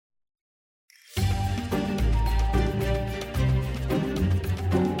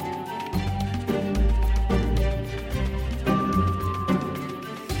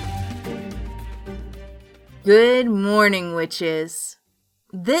Good morning, witches.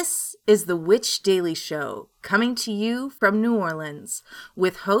 This is the Witch Daily Show, coming to you from New Orleans,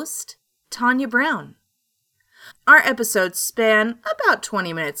 with host Tanya Brown. Our episodes span about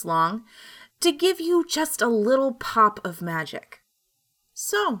 20 minutes long to give you just a little pop of magic.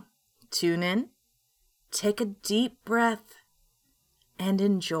 So, tune in, take a deep breath, and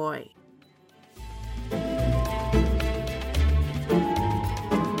enjoy.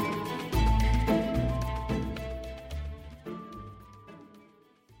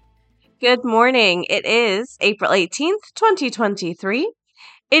 Good morning. It is April 18th, 2023.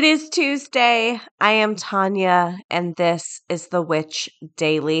 It is Tuesday. I am Tanya, and this is the Witch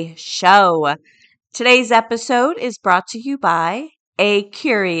Daily Show. Today's episode is brought to you by A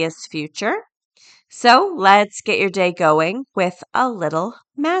Curious Future. So let's get your day going with a little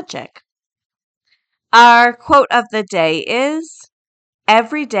magic. Our quote of the day is,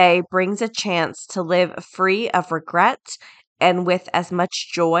 "Every day brings a chance to live free of regret and with as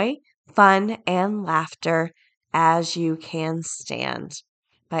much joy, fun, and laughter as you can stand,"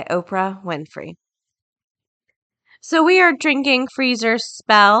 by Oprah Winfrey. So we are drinking Freezer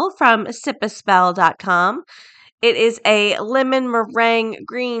Spell from sipaspell.com. It is a lemon meringue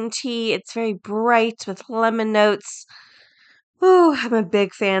green tea. It's very bright with lemon notes. Ooh, I'm a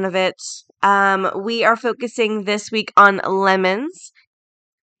big fan of it. We are focusing this week on lemons.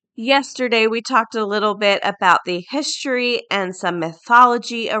 Yesterday, we talked a little bit about the history and some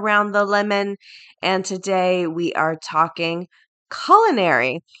mythology around the lemon, and today we are talking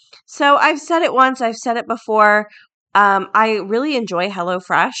culinary. So I've said it once, I've said it before. I really enjoy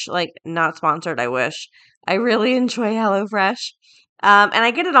HelloFresh, like not sponsored, I wish. I really enjoy HelloFresh. And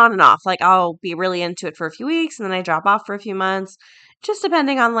I get it on and off. Like I'll be really into it for a few weeks and then I drop off for a few months, just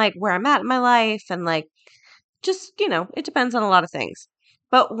depending on like where I'm at in my life and like just, it depends on a lot of things.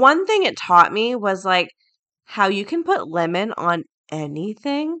 But one thing it taught me was like how you can put lemon on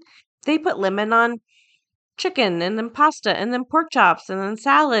anything. They put lemon on chicken and then pasta and then pork chops and then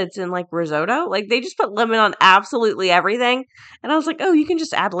salads and like risotto. Like they just put lemon on absolutely everything. And I was like, oh, you can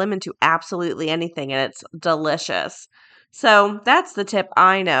just add lemon to absolutely anything and it's delicious. So that's the tip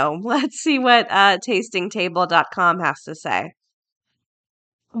I know. Let's see what tastingtable.com has to say.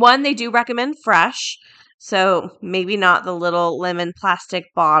 One, they do recommend fresh, so maybe not the little lemon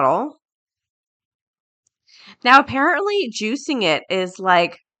plastic bottle. Now, apparently, juicing it is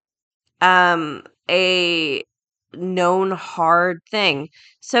like a known hard thing.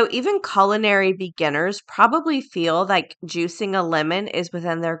 So even culinary beginners probably feel like juicing a lemon is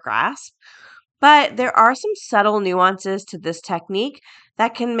within their grasp. But there are some subtle nuances to this technique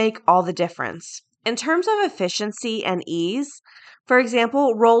that can make all the difference. In terms of efficiency and ease, for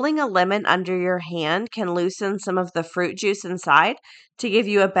example, rolling a lemon under your hand can loosen some of the fruit juice inside to give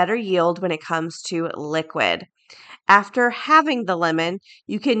you a better yield when it comes to liquid. After having the lemon,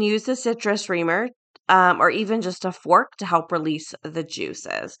 you can use the citrus reamer or even just a fork to help release the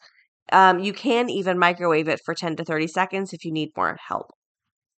juices. You can even microwave it for 10 to 30 seconds if you need more help.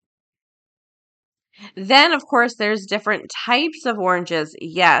 Then, of course, there's different types of oranges.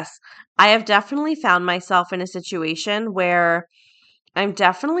 Yes, I have definitely found myself in a situation where I'm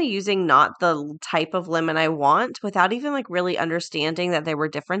definitely using not the type of lemon I want without even like really understanding that there were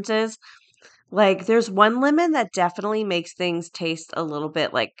differences. Like, there's one lemon that definitely makes things taste a little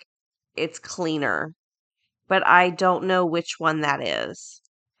bit like it's cleaner, but I don't know which one that is.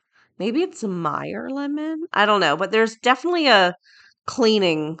 Maybe it's a Meyer lemon? I don't know, but there's definitely a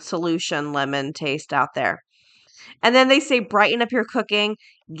cleaning solution lemon taste out there. And then they say brighten up your cooking.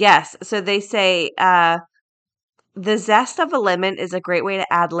 Yes. So they say the zest of a lemon is a great way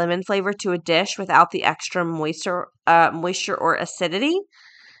to add lemon flavor to a dish without the extra moisture or acidity.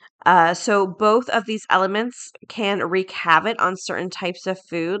 So both of these elements can wreak havoc on certain types of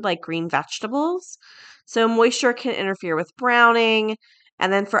food, like green vegetables. So moisture can interfere with browning.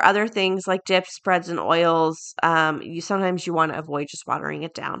 And then for other things like dips, spreads, and oils, you want to avoid just watering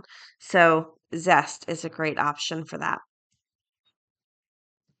it down. So zest is a great option for that.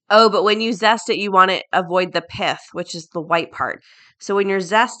 Oh, but when you zest it, you want to avoid the pith, which is the white part. So when you're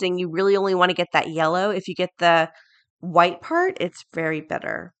zesting, you really only want to get that yellow. If you get the white part, it's very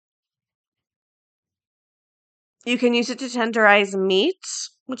bitter. You can use it to tenderize meat,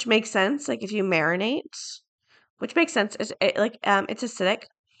 which makes sense. Like if you marinate, which makes sense. It's acidic.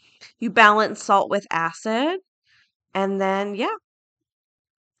 You balance salt with acid, and then yeah,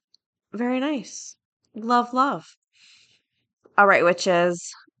 very nice. Love, love. All right,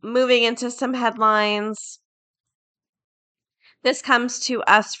 witches. Moving into some headlines. This comes to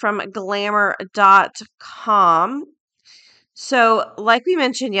us from glamour.com. So, like we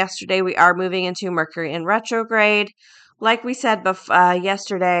mentioned yesterday, we are moving into Mercury in retrograde. Like we said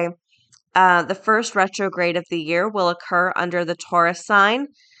yesterday, the first retrograde of the year will occur under the Taurus sign,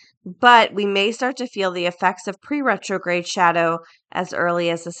 but we may start to feel the effects of pre-retrograde shadow as early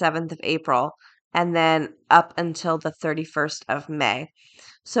as the 7th of April and then up until the 31st of May.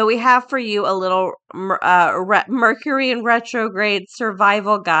 So we have for you a little Mercury in retrograde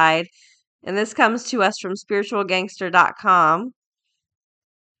survival guide, and this comes to us from spiritualgangster.com.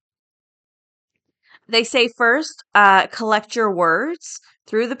 They say first, collect your words.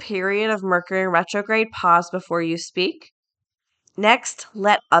 Through the period of Mercury in retrograde, pause before you speak. Next,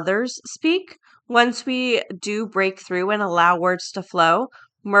 let others speak. Once we do break through and allow words to flow,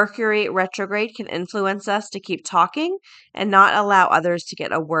 Mercury retrograde can influence us to keep talking and not allow others to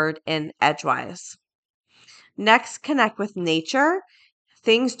get a word in edgewise. Next, connect with nature.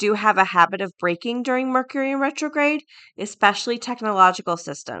 Things do have a habit of breaking during Mercury in retrograde, especially technological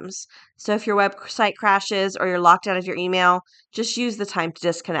systems. So if your website crashes or you're locked out of your email, just use the time to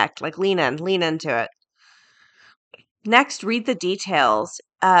disconnect, like lean into it. Next, read the details.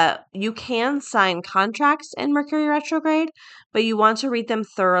 You can sign contracts in Mercury retrograde, but you want to read them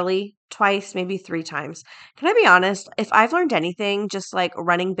thoroughly twice, maybe 3 times. Can I be honest? If I've learned anything, just like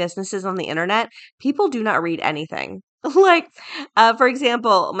running businesses on the internet, people do not read anything. For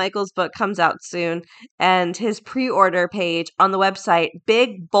example, Michael's book comes out soon, and his pre-order page on the website,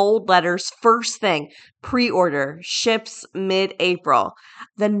 big bold letters, first thing, pre-order, ships mid-April.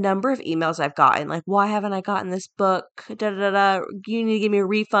 The number of emails I've gotten, like, why haven't I gotten this book? Da da da. You need to give me a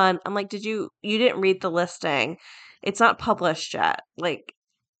refund. I'm like, you didn't read the listing. It's not published yet. Like,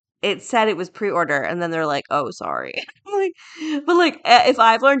 it said it was pre-order, and then they're like, oh, sorry. If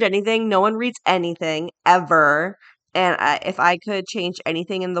I've learned anything, no one reads anything ever. And if I could change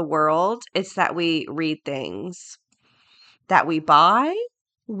anything in the world, it's that we read things that we buy,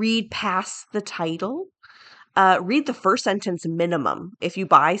 read past the title, read the first sentence minimum if you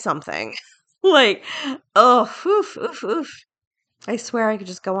buy something. Oof. I swear I could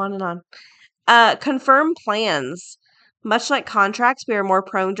just go on and on. Confirm plans. Much like contracts, we are more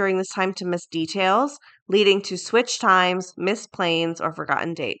prone during this time to miss details, leading to switch times, missed planes, or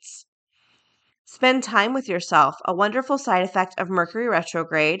forgotten dates. Spend time with yourself. A wonderful side effect of Mercury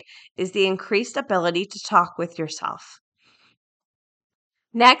retrograde is the increased ability to talk with yourself.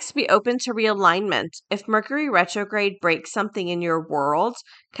 Next, be open to realignment. If Mercury retrograde breaks something in your world,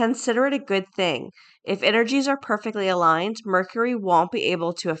 consider it a good thing. If energies are perfectly aligned, Mercury won't be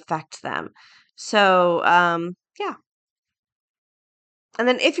able to affect them. So, yeah. And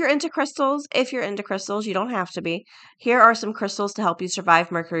then if you're into crystals, you don't have to be. Here are some crystals to help you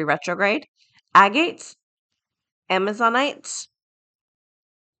survive Mercury retrograde. Agate, Amazonite,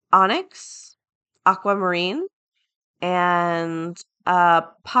 onyx, aquamarine, and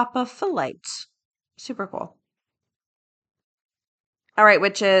papaphyllite. Super cool. All right,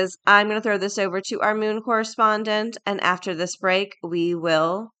 witches, I'm going to throw this over to our moon correspondent, and after this break, we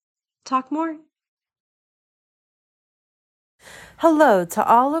will talk more. Hello to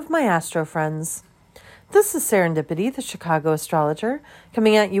all of my astro friends. This is Serendipity, the Chicago astrologer,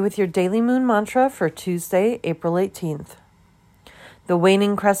 coming at you with your daily moon mantra for Tuesday, April 18th. The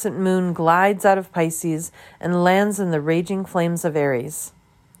waning crescent moon glides out of Pisces and lands in the raging flames of Aries.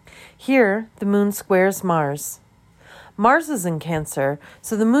 Here, the moon squares Mars. Mars is in Cancer,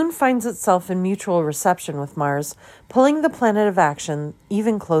 so the moon finds itself in mutual reception with Mars, pulling the planet of action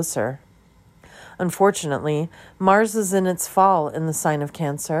even closer. Unfortunately, Mars is in its fall in the sign of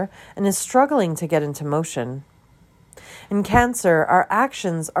Cancer and is struggling to get into motion. In Cancer, our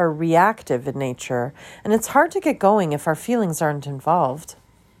actions are reactive in nature, and it's hard to get going if our feelings aren't involved.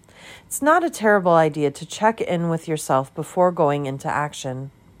 It's not a terrible idea to check in with yourself before going into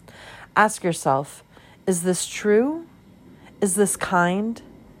action. Ask yourself, is this true? Is this kind?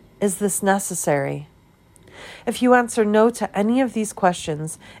 Is this necessary? If you answer no to any of these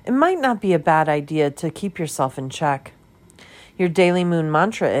questions, it might not be a bad idea to keep yourself in check. Your daily moon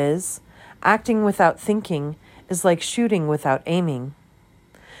mantra is, acting without thinking is like shooting without aiming.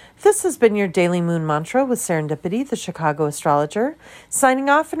 This has been your daily moon mantra with Serendipity, the Chicago astrologer, signing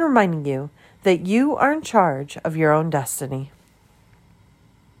off and reminding you that you are in charge of your own destiny.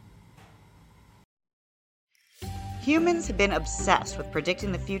 Humans have been obsessed with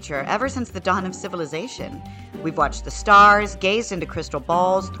predicting the future ever since the dawn of civilization. We've watched the stars, gazed into crystal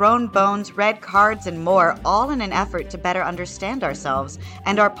balls, thrown bones, read cards, and more, all in an effort to better understand ourselves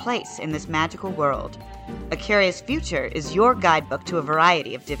and our place in this magical world. A Curious Future is your guidebook to a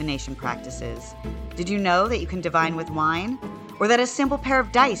variety of divination practices. Did you know that you can divine with wine? Or that a simple pair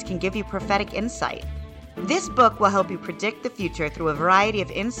of dice can give you prophetic insight? This book will help you predict the future through a variety of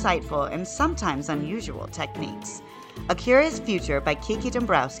insightful and sometimes unusual techniques. A Curious Future by Kiki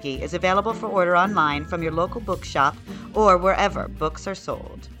Dombrowski is available for order online from your local bookshop or wherever books are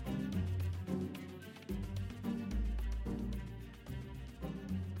sold.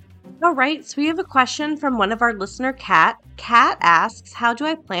 All right, so we have a question from one of our listener, Kat. Kat asks, how do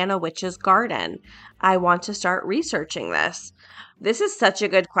I plan a witch's garden? I want to start researching this. This is such a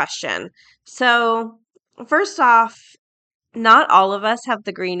good question. So, first off, not all of us have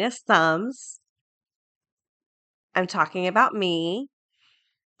the greenest thumbs. I'm talking about me.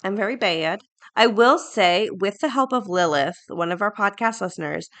 I'm very bad. I will say, with the help of Lilith, one of our podcast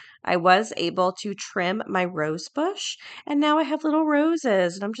listeners, I was able to trim my rose bush, and now I have little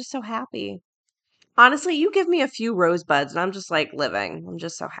roses, and I'm just so happy. Honestly, you give me a few rosebuds, and I'm just like living. I'm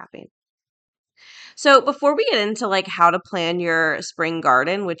just so happy. So before we get into like how to plan your spring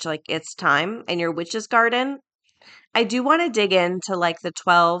garden, which like it's time, and your witch's garden, I do want to dig into like the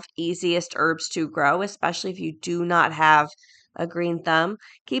 12 easiest herbs to grow, especially if you do not have a green thumb.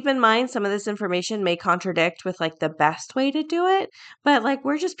 Keep in mind some of this information may contradict with like the best way to do it, but like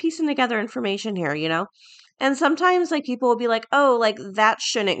we're just piecing together information here, you know? And sometimes like people will be like, "Oh, like that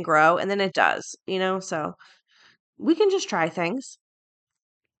shouldn't grow," and then it does, you know? So we can just try things.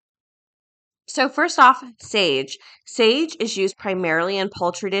 So first off, sage. Sage is used primarily in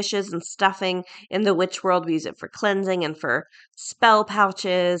poultry dishes and stuffing. In the witch world, we use it for cleansing and for spell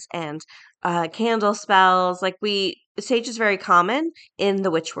pouches and candle spells. Sage is very common in the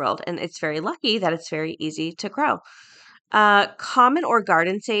witch world, and it's very lucky that it's very easy to grow. Common or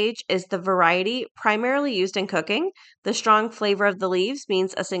garden sage is the variety primarily used in cooking. The strong flavor of the leaves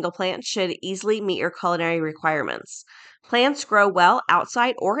means a single plant should easily meet your culinary requirements. Plants grow well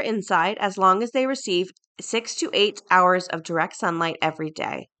outside or inside as long as they receive 6 to 8 hours of direct sunlight every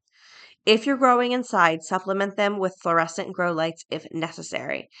day. If you're growing inside, supplement them with fluorescent grow lights if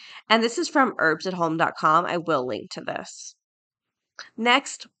necessary. And this is from herbsathome.com. I will link to this.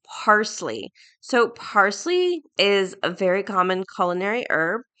 Next, parsley. So parsley is a very common culinary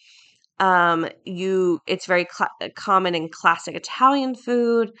herb. It's very common in classic Italian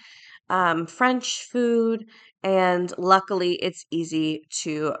food, French food, and luckily it's easy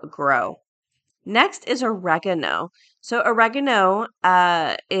to grow. Next is oregano. So oregano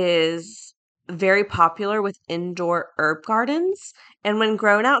is very popular with indoor herb gardens, and when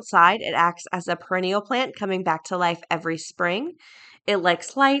grown outside, it acts as a perennial plant coming back to life every spring. It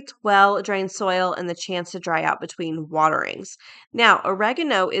likes light, well-drained soil, and the chance to dry out between waterings. Now,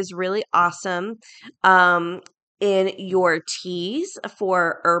 oregano is really awesome in your teas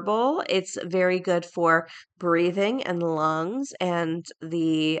for herbal. It's very good for breathing and lungs and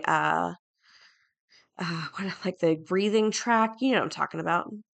the like the breathing tract. You know what I'm talking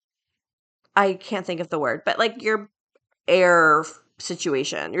about. I can't think of the word, but like your air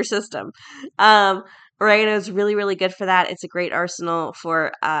situation, your system. Um, Oregano is really, really good for that. It's a great arsenal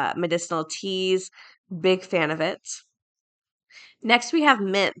for medicinal teas. Big fan of it. Next, we have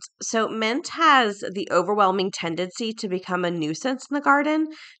mint. So, mint has the overwhelming tendency to become a nuisance in the garden,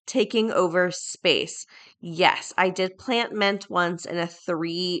 taking over space. Yes, I did plant mint once in a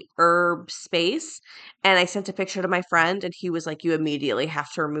 3 herb space, and I sent a picture to my friend, and he was like, "You immediately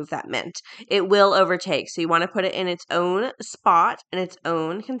have to remove that mint. It will overtake." So, you want to put it in its own spot, in its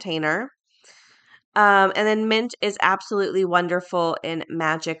own container. And then mint is absolutely wonderful in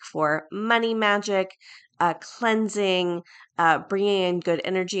magic for money magic, cleansing, bringing in good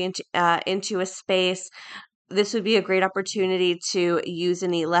energy into a space. This would be a great opportunity to use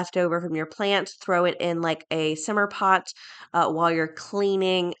any leftover from your plant, throw it in like a simmer pot while you're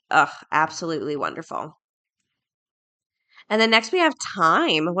cleaning. Ugh, absolutely wonderful. And then next we have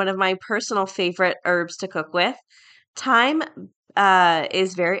thyme, one of my personal favorite herbs to cook with. Thyme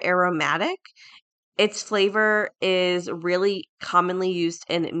is very aromatic. Its flavor is really commonly used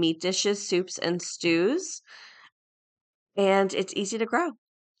in meat dishes, soups, and stews, and it's easy to grow.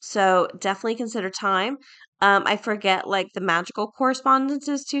 So definitely consider thyme. I forget like the magical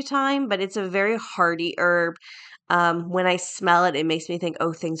correspondences to thyme, but it's a very hardy herb. When I smell it, it makes me think,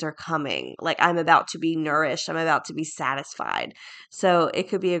 oh, things are coming. Like I'm about to be nourished, I'm about to be satisfied. So it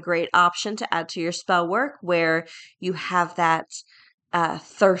could be a great option to add to your spell work where you have that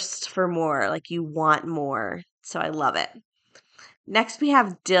thirst for more, like you want more. So I love it. Next, we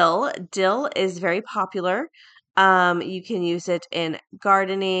have dill. Dill is very popular. You can use it in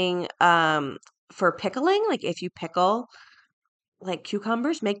gardening, for pickling. Like if you pickle like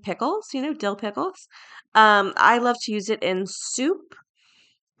cucumbers, make pickles, dill pickles. I love to use it in soup.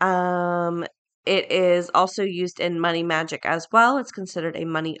 It is also used in money magic as well. It's considered a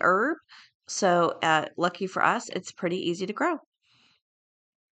money herb. So lucky for us, it's pretty easy to grow.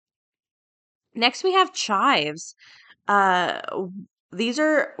 Next, we have chives. These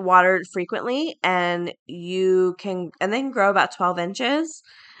are watered frequently, and they can grow about 12 inches.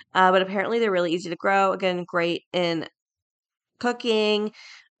 But apparently, they're really easy to grow. Again, great in cooking.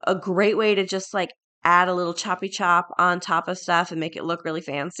 A great way to just like add a little choppy chop on top of stuff and make it look really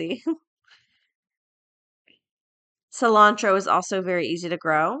fancy. Cilantro is also very easy to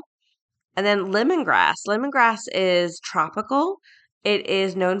grow. And then lemongrass. Lemongrass is tropical. It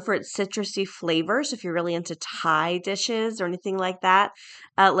is known for its citrusy flavor. So if you're really into Thai dishes or anything like that,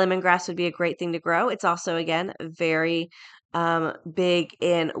 lemongrass would be a great thing to grow. It's also, again, very big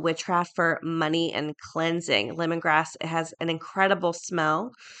in witchcraft for money and cleansing. Lemongrass has an incredible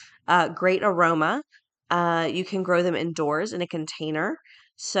smell, great aroma. You can grow them indoors in a container.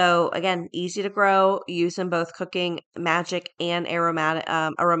 So again, easy to grow, use in both cooking, magic, and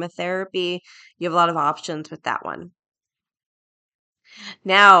aromatherapy. You have a lot of options with that one.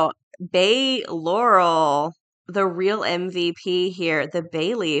 Now, bay laurel, the real MVP here, the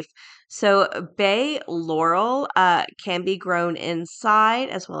bay leaf. So bay laurel can be grown inside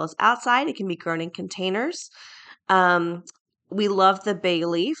as well as outside. It can be grown in containers. Um, we love the bay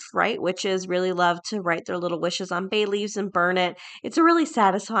leaf, right? Witches really love to write their little wishes on bay leaves and burn it. It's a really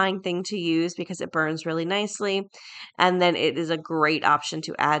satisfying thing to use because it burns really nicely. And then it is a great option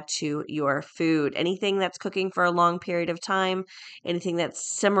to add to your food. Anything that's cooking for a long period of time, anything that's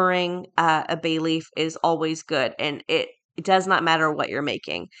simmering, a bay leaf is always good. And it does not matter what you're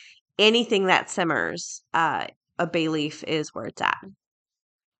making. Anything that simmers, a bay leaf is where it's at.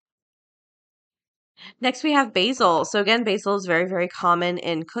 Next, we have basil. So again, basil is very, very common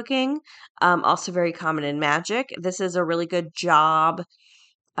in cooking, also very common in magic. This is a really good job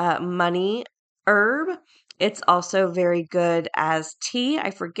money herb. It's also very good as tea.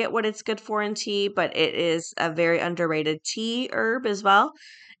 I forget what it's good for in tea, but it is a very underrated tea herb as well,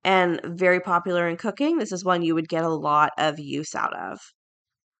 and very popular in cooking. This is one you would get a lot of use out of.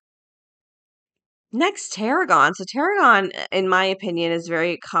 Next, tarragon. So tarragon, in my opinion, is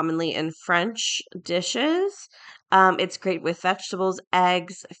very commonly in French dishes. It's great with vegetables,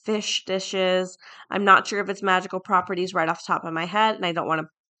 eggs, fish dishes. I'm not sure of its magical properties right off the top of my head, and I don't want to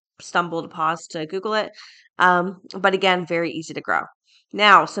stumble to pause to Google it. But again, very easy to grow.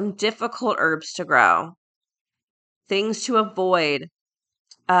 Now, some difficult herbs to grow. Things to avoid.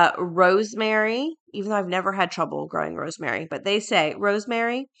 Rosemary, even though I've never had trouble growing rosemary, but they say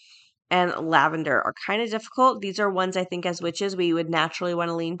rosemary and lavender are kind of difficult. These are ones I think as witches we would naturally want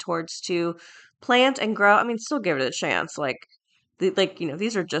to lean towards to plant and grow. I mean, still give it a chance.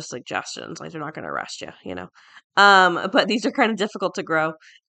 These are just suggestions. Like they're not going to arrest you. But these are kind of difficult to grow.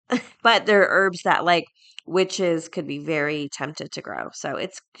 But they're herbs that like witches could be very tempted to grow. So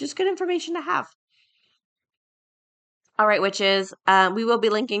it's just good information to have. All right, witches. We will be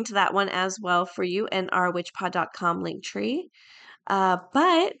linking to that one as well for you in our witchpod.com link tree.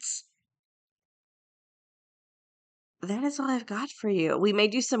 But that is all I've got for you. We may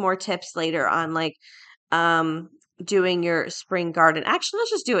do some more tips later on um doing your spring garden. Actually,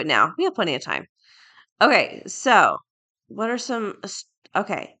 let's just do it now. We have plenty of time. Okay, so what are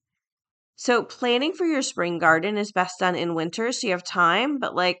okay. So planning for your spring garden is best done in winter so you have time,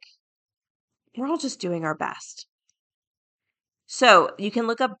 but we're all just doing our best. So you can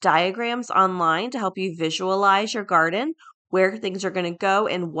look up diagrams online to help you visualize your garden, where things are going to go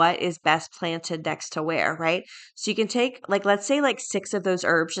and what is best planted next to where, right? So you can take, let's say 6 of those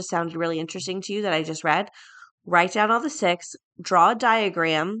herbs just sounded really interesting to you that I just read. Write down all the 6, draw a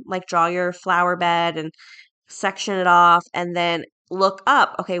diagram, draw your flower bed and section it off, and then look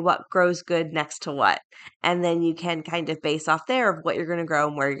up, okay, what grows good next to what? And then you can kind of base off there of what you're going to grow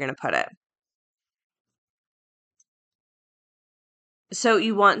and where you're going to put it. So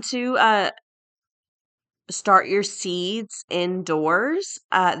you want to start your seeds indoors.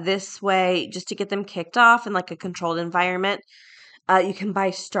 This way, just to get them kicked off in a controlled environment. You can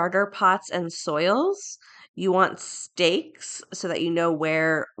buy starter pots and soils. You want stakes so that you know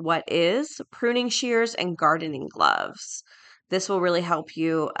where what is, pruning shears, and gardening gloves. This will really help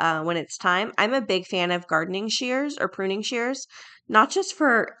you when it's time. I'm a big fan of gardening shears or pruning shears, not just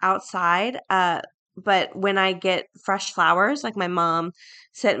for outside, but when I get fresh flowers, like my mom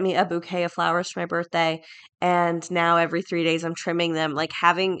sent me a bouquet of flowers for my birthday, and now every 3 days I'm trimming them.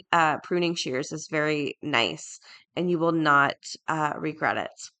 Having pruning shears is very nice, and you will not regret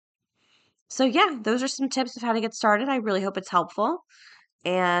it. So, yeah, those are some tips of how to get started. I really hope it's helpful.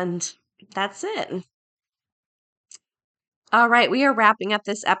 And that's it. All right, we are wrapping up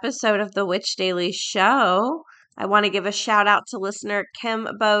this episode of the Witch Daily Show. I want to give a shout out to listener Kim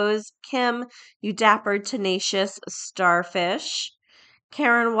Bowes. Kim, you dapper, tenacious starfish.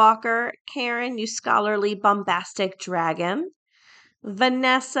 Karen Walker. Karen, you scholarly, bombastic dragon.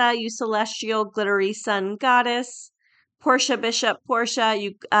 Vanessa, you celestial, glittery sun goddess. Portia Bishop. Portia,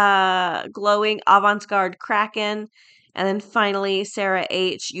 you glowing, avant-garde kraken. And then finally, Sarah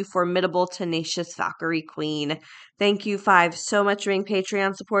H., you formidable, tenacious Valkyrie queen. Thank you 5 so much for being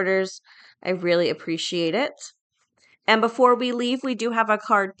Patreon supporters. I really appreciate it. And before we leave, we do have a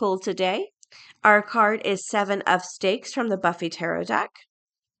card pull today. Our card is 7 of Stakes from the Buffy Tarot deck.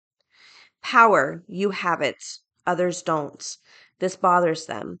 Power, you have it. Others don't. This bothers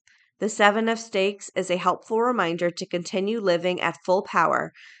them. The 7 of Stakes is a helpful reminder to continue living at full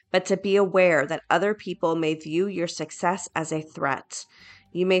power, but to be aware that other people may view your success as a threat.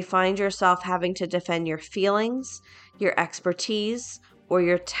 You may find yourself having to defend your feelings, your expertise, or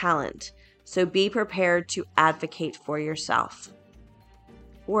your talent. So be prepared to advocate for yourself.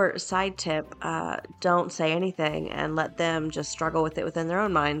 Or side tip, don't say anything and let them just struggle with it within their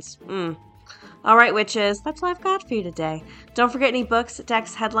own minds. All right, witches, that's all I've got for you today. Don't forget any books,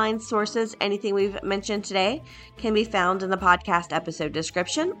 decks, headlines, sources, anything we've mentioned today can be found in the podcast episode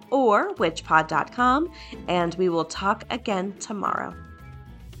description or witchpod.com, and we will talk again tomorrow.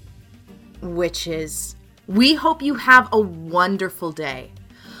 Witches, we hope you have a wonderful day,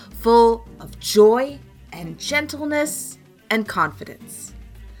 full of joy and gentleness and confidence.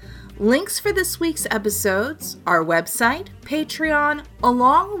 Links for this week's episodes, our website, Patreon,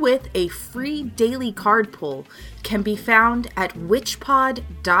 along with a free daily card pull can be found at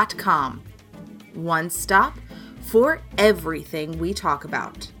witchpod.com. One stop for everything we talk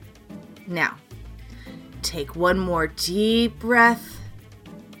about. Now, take one more deep breath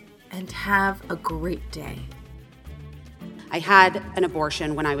and have a great day. I had an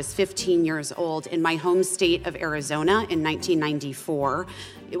abortion when I was 15 years old in my home state of Arizona in 1994.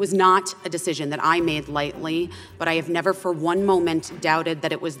 It was not a decision that I made lightly, but I have never for one moment doubted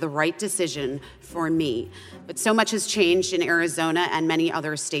that it was the right decision for me. But so much has changed in Arizona and many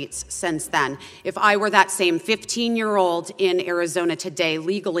other states since then. If I were that same 15-year-old in Arizona today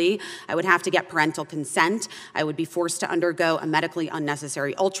legally, I would have to get parental consent. I would be forced to undergo a medically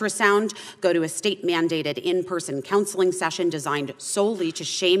unnecessary ultrasound, go to a state-mandated in-person counseling session designed solely to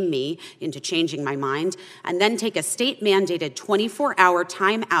shame me into changing my mind, and then take a state-mandated 24-hour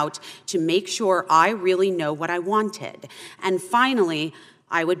time out to make sure I really know what I wanted. And finally,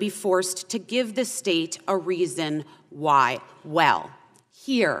 I would be forced to give the state a reason why. Well,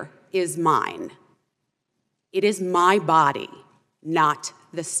 here is mine. It is my body, not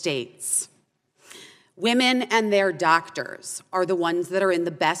the state's. Women and their doctors are the ones that are in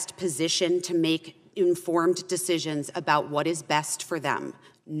the best position to make informed decisions about what is best for them.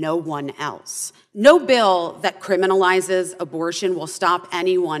 No one else. No bill that criminalizes abortion will stop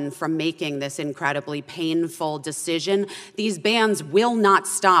anyone from making this incredibly painful decision. These bans will not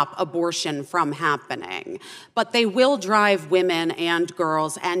stop abortion from happening, but they will drive women and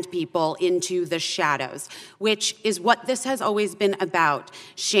girls and people into the shadows, which is what this has always been about,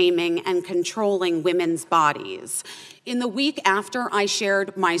 shaming and controlling women's bodies. In the week after I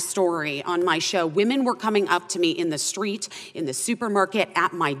shared my story on my show, women were coming up to me in the street, in the supermarket,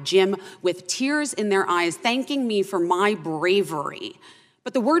 at my gym, with tears in their eyes, thanking me for my bravery.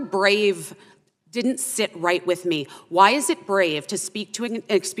 But the word brave didn't sit right with me. Why is it brave to speak to an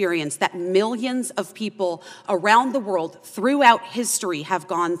experience that millions of people around the world throughout history have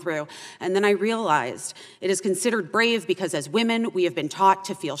gone through? And then I realized it is considered brave because as women, we have been taught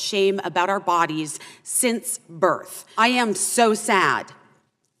to feel shame about our bodies since birth. I am so sad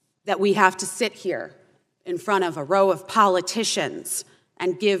that we have to sit here in front of a row of politicians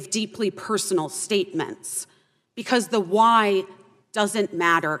and give deeply personal statements because the why doesn't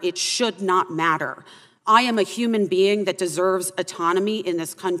matter. It should not matter. I am a human being that deserves autonomy in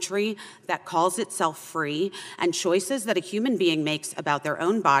this country that calls itself free, and choices that a human being makes about their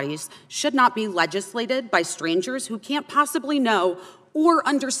own bodies should not be legislated by strangers who can't possibly know or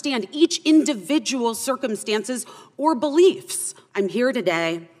understand each individual's circumstances or beliefs. I'm here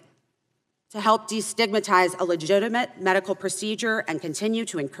today to help destigmatize a legitimate medical procedure and continue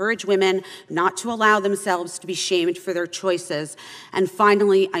to encourage women not to allow themselves to be shamed for their choices. And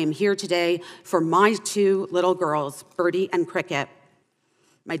finally, I am here today for my 2 little girls, Birdie and Cricket.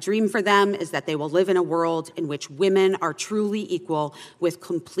 My dream for them is that they will live in a world in which women are truly equal with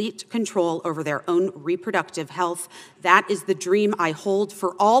complete control over their own reproductive health. That is the dream I hold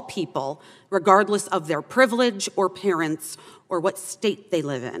for all people, regardless of their privilege or parents or what state they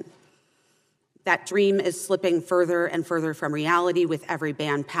live in. That dream is slipping further and further from reality with every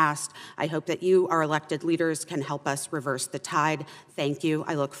ban passed. I hope that you, our elected leaders, can help us reverse the tide. Thank you.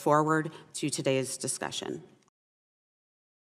 I look forward to today's discussion.